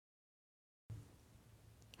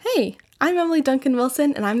Hey, I'm Emily Duncan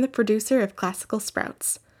Wilson, and I'm the producer of Classical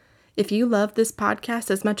Sprouts. If you love this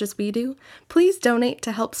podcast as much as we do, please donate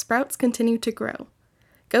to help Sprouts continue to grow.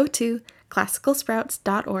 Go to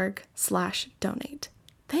classicalsprouts.org/donate.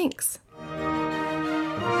 Thanks.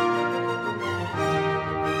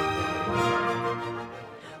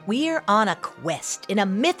 We're on a quest in a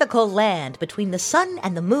mythical land between the sun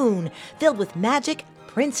and the moon, filled with magic,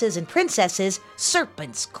 princes and princesses,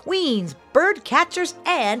 serpents, queens, bird catchers,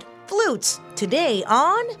 and flutes. Today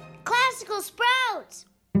on Classical Sprouts!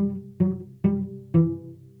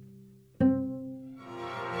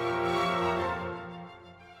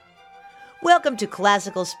 Welcome to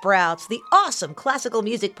Classical Sprouts, the awesome classical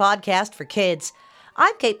music podcast for kids.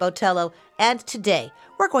 I'm Kate Botello, and today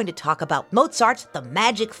we're going to talk about Mozart's The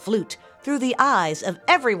Magic Flute through the eyes of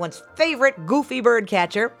everyone's favorite goofy bird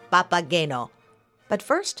catcher, Papageno. But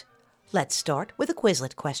first, let's start with a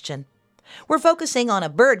Quizlet question. We're focusing on a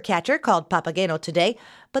bird catcher called Papageno today,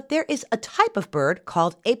 but there is a type of bird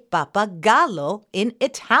called a pappagallo in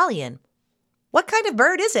Italian. What kind of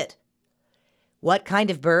bird is it? What kind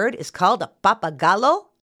of bird is called a pappagallo?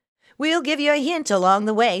 We'll give you a hint along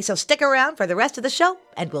the way, so stick around for the rest of the show,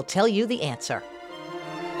 and we'll tell you the answer.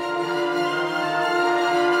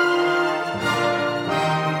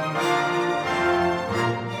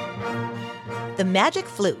 The Magic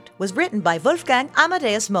Flute was written by Wolfgang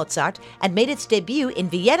Amadeus Mozart and made its debut in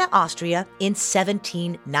Vienna, Austria in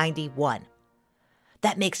 1791.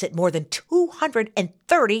 That makes it more than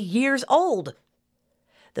 230 years old.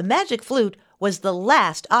 The Magic Flute was the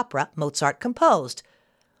last opera Mozart composed.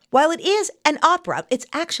 While it is an opera, it's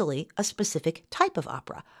actually a specific type of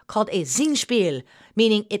opera called a Singspiel,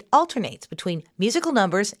 meaning it alternates between musical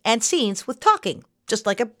numbers and scenes with talking, just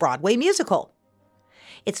like a Broadway musical.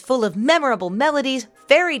 It's full of memorable melodies,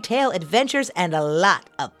 fairy tale adventures, and a lot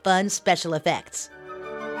of fun special effects.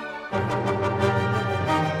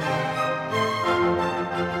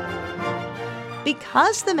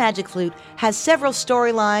 Because the Magic Flute has several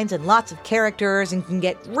storylines and lots of characters and can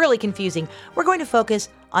get really confusing, we're going to focus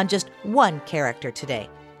on just one character today,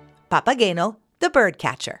 Papageno, the bird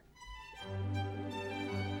catcher.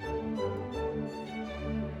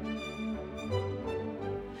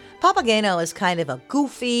 Papageno is kind of a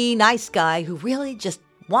goofy, nice guy who really just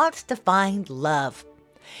wants to find love.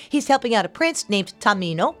 He's helping out a prince named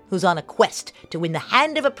Tamino, who's on a quest to win the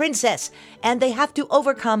hand of a princess, and they have to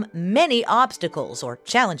overcome many obstacles or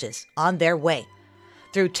challenges on their way.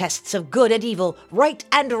 Through tests of good and evil, right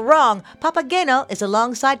and wrong, Papageno is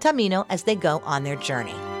alongside Tamino as they go on their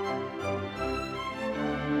journey.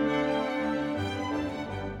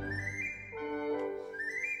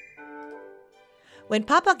 When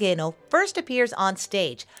Papageno first appears on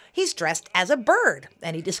stage, he's dressed as a bird,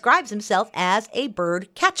 and he describes himself as a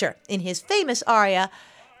bird catcher in his famous aria,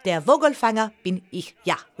 Der Vogelfänger bin ich,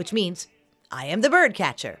 ja, which means, I am the bird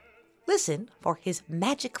catcher. Listen for his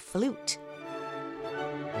magic flute.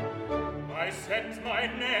 I set my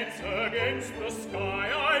nets against the sky,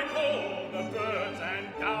 I call the birds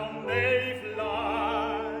and down they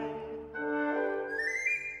fly.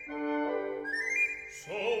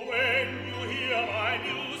 So when you hear my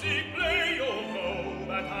music play, you'll know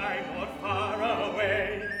that I'm not far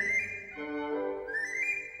away.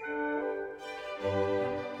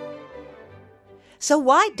 So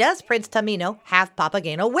why does Prince Tamino have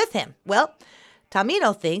Papageno with him? Well,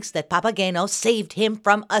 Tamino thinks that Papageno saved him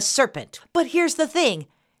from a serpent. But here's the thing.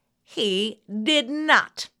 He did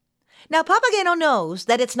not. Now, Papageno knows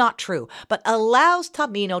that it's not true, but allows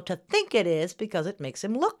Tamino to think it is because it makes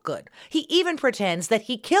him look good. He even pretends that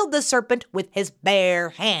he killed the serpent with his bare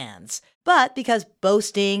hands. But because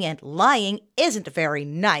boasting and lying isn't very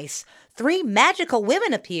nice, 3 magical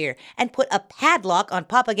women appear and put a padlock on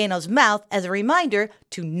Papageno's mouth as a reminder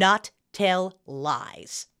to not tell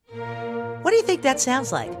lies. What do you think that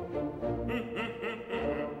sounds like?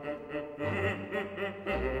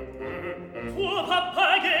 Poor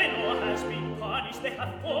Papageno has been punished, they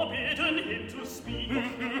have forbidden him to speak.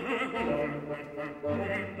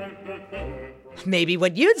 Maybe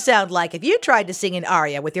what you'd sound like if you tried to sing an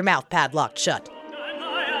aria with your mouth padlocked shut. And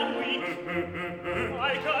I am weak,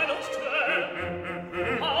 I cannot tell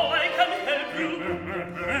how I can help you.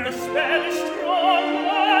 The spell is strong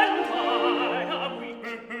and I am weak.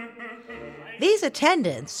 These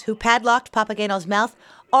attendants who padlocked Papageno's mouth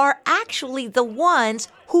are actually the ones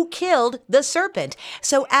who killed the serpent.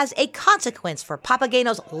 So as a consequence for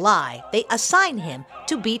Papageno's lie, they assign him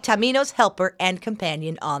to be Tamino's helper and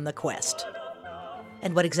companion on the quest.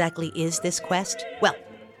 And what exactly is this quest? Well,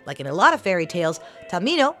 like in a lot of fairy tales,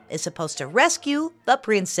 Tamino is supposed to rescue the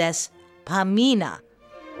princess Pamina.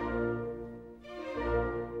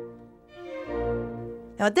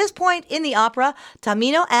 Now, at this point in the opera,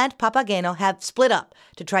 Tamino and Papageno have split up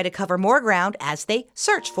to try to cover more ground as they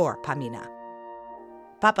search for Pamina.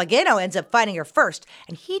 Papageno ends up finding her first,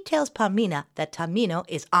 and he tells Pamina that Tamino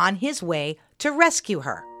is on his way to rescue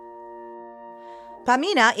her.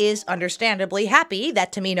 Pamina is understandably happy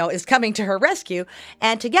that Tamino is coming to her rescue,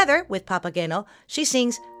 and together with Papageno, she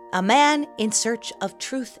sings A Man in Search of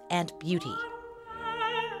Truth and Beauty.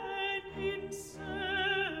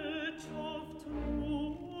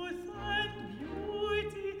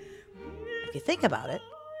 If you think about it,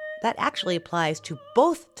 that actually applies to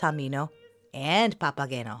both Tamino and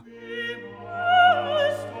Papageno.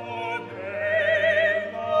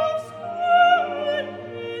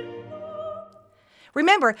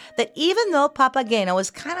 Remember that even though Papageno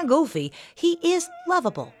is kind of goofy, he is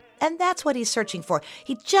lovable, and that's what he's searching for.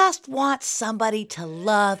 He just wants somebody to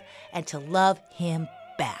love and to love him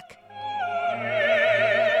back.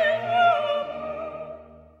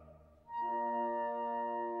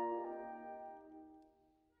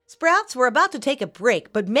 Sprouts, we're about to take a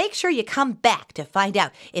break, but make sure you come back to find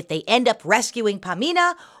out if they end up rescuing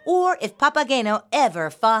Pamina or if Papageno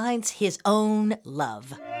ever finds his own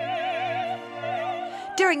love.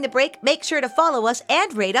 During the break, make sure to follow us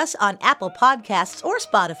and rate us on Apple Podcasts or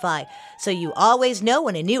Spotify so you always know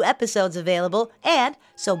when a new episode's available and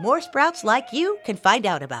so more Sprouts like you can find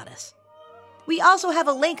out about us. We also have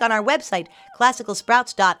a link on our website,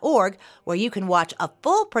 classicalsprouts.org, where you can watch a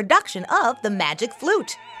full production of The Magic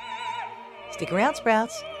Flute. Stick around,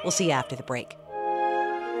 Sprouts. We'll see you after the break.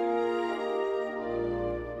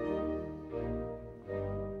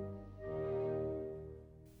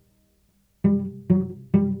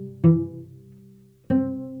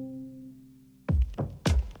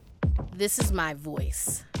 This is my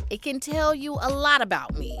voice. It can tell you a lot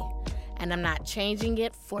about me, and I'm not changing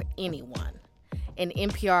it for anyone. In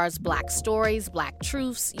NPR's Black Stories, Black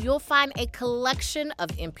Truths, you'll find a collection of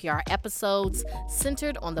NPR episodes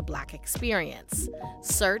centered on the Black experience.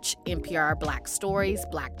 Search NPR Black Stories,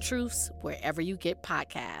 Black Truths wherever you get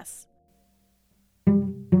podcasts.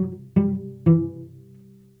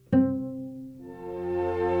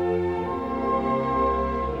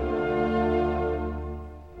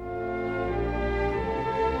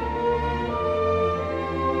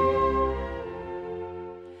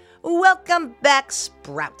 Welcome back,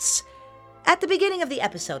 Sprouts. At the beginning of the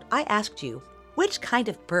episode, I asked you which kind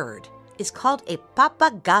of bird is called a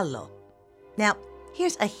pappagallo. Now,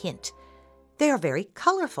 here's a hint. They are very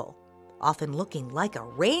colorful, often looking like a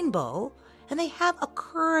rainbow, and they have a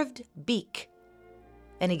curved beak.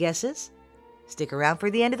 Any guesses? Stick around for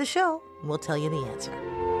the end of the show, and we'll tell you the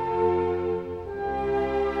answer.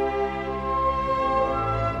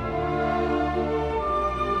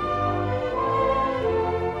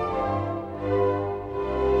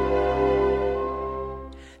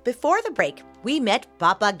 Before the break, we met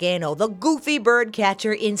Papageno, the goofy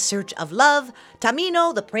birdcatcher in search of love,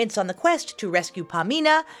 Tamino, the prince on the quest to rescue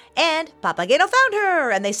Pamina, and Papageno found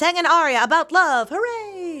her, and they sang an aria about love.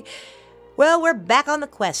 Hooray! Well, we're back on the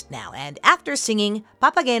quest now, and after singing,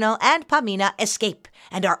 Papageno and Pamina escape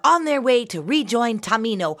and are on their way to rejoin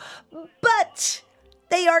Tamino. But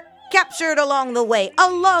they are captured along the way,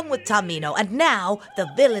 along with Tamino, and now the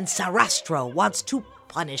villain Sarastro wants to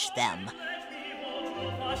punish them.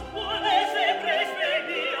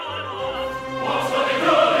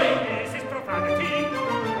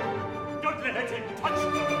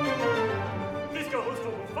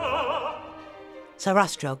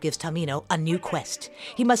 Sarastro gives Tamino a new quest.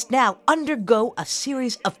 He must now undergo a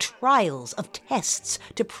series of trials, of tests,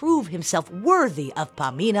 to prove himself worthy of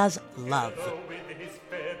Pamina's love.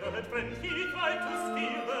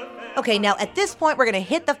 Okay, now at this point, we're going to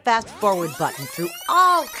hit the fast forward button through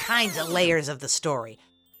all kinds of layers of the story.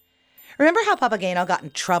 Remember how Papageno got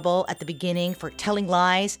in trouble at the beginning for telling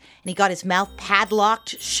lies, and he got his mouth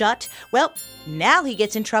padlocked shut? Well, now he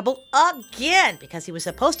gets in trouble again because he was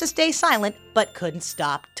supposed to stay silent but couldn't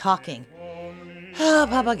stop talking. Oh,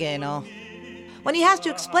 Papageno. When he has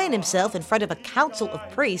to explain himself in front of a council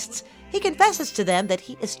of priests, he confesses to them that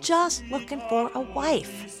he is just looking for a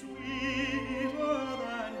wife.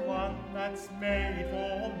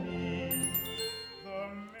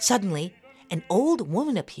 Suddenly, an old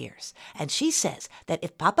woman appears, and she says that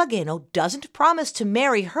if Papageno doesn't promise to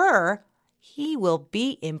marry her, he will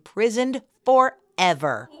be imprisoned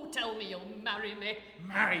forever. Oh, tell me you'll marry me.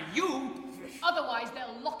 Marry you? Otherwise,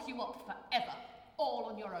 they'll lock you up forever, all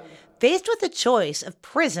on your own. Faced with the choice of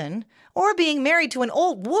prison or being married to an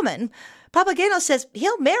old woman, Papageno says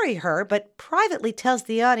he'll marry her, but privately tells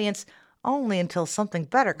the audience only until something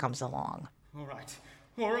better comes along. All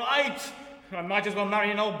right. I might as well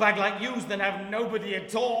marry an old bag like you than have nobody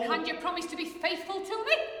at all. And you promise to be faithful to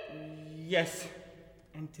me? Yes,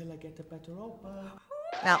 until I get a better old bird.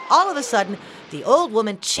 Now, all of a sudden, the old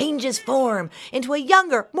woman changes form into a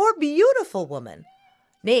younger, more beautiful woman,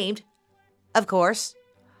 named, of course,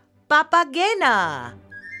 Papageno.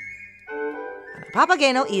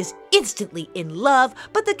 Papageno is instantly in love,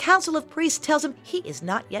 but the Council of Priests tells him he is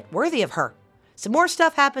not yet worthy of her. Some more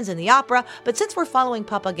stuff happens in the opera, but since we're following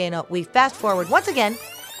Papageno, we fast forward once again,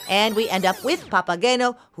 and we end up with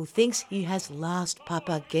Papageno, who thinks he has lost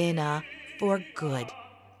Papagena for good.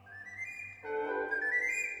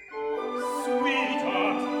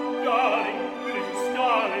 Sweetheart, darling, little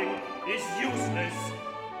starling is useless.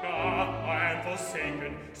 Ah, I am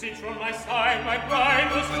forsaken, since from my side my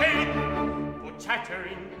bride was taken. For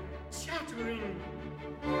chattering,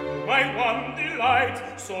 my one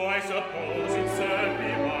delight, so I suppose it served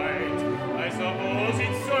me right.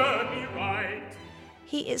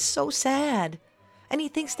 He is so sad, and he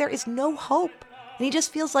thinks there is no hope, and he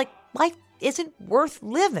just feels like life isn't worth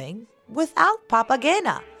living without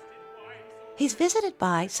Papageno. He's visited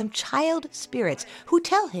by some child spirits who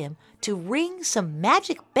tell him to ring some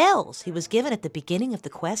magic bells he was given at the beginning of the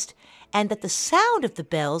quest, and that the sound of the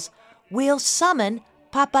bells will summon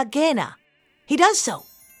Papageno. He does so.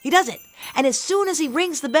 He does it. And as soon as he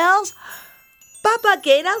rings the bells,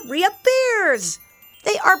 Papageno reappears.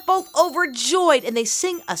 They are both overjoyed, and they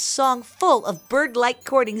sing a song full of bird-like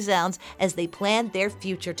courting sounds as they plan their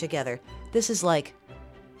future together. This is like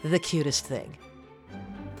the cutest thing.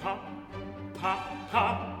 Pa, pa, pa,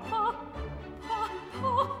 pa, pa, pa,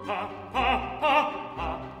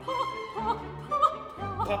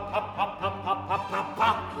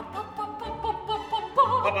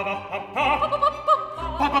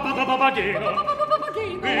 Papageno,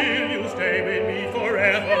 will you stay with me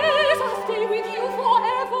forever? yes, I'll stay with you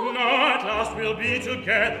forever. Now at last we'll be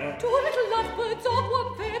together. Two little lovebirds of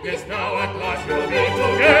one feather. Yes, now at last we'll be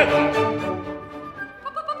together.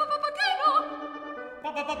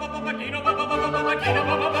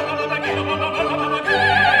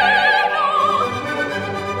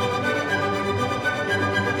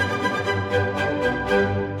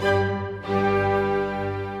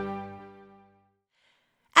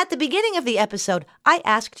 At the beginning of the episode, I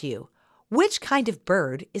asked you, which kind of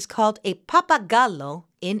bird is called a pappagallo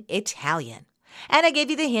in Italian? And I gave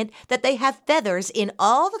you the hint that they have feathers in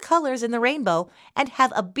all the colors in the rainbow and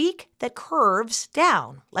have a beak that curves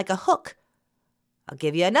down like a hook. I'll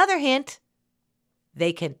give you another hint.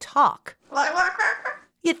 They can talk.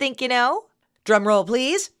 You think you know? Drum roll,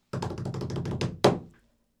 please.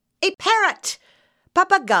 A parrot.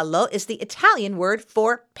 Pappagallo is the Italian word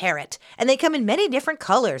for parrot, and they come in many different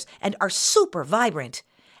colors and are super vibrant.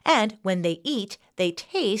 And when they eat, they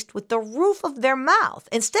taste with the roof of their mouth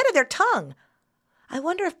instead of their tongue. I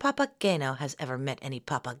wonder if Papageno has ever met any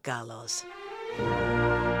pappagallos.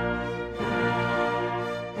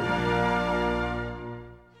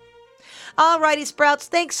 Alrighty, Sprouts,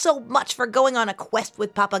 thanks so much for going on a quest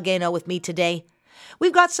with Papageno with me today.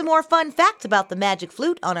 We've got some more fun facts about the magic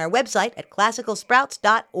flute on our website at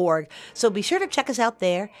classicalsprouts.org, so be sure to check us out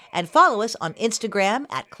there and follow us on Instagram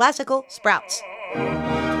at classicalsprouts.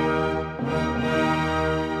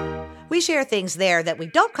 We share things there that we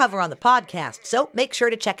don't cover on the podcast, so make sure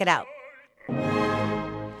to check it out.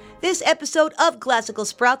 This episode of Classical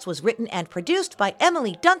Sprouts was written and produced by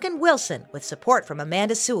Emily Duncan Wilson with support from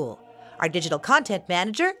Amanda Sewell. Our digital content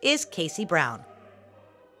manager is Casey Brown.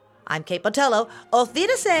 I'm Kate Botello. Auf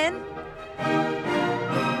Wiedersehen!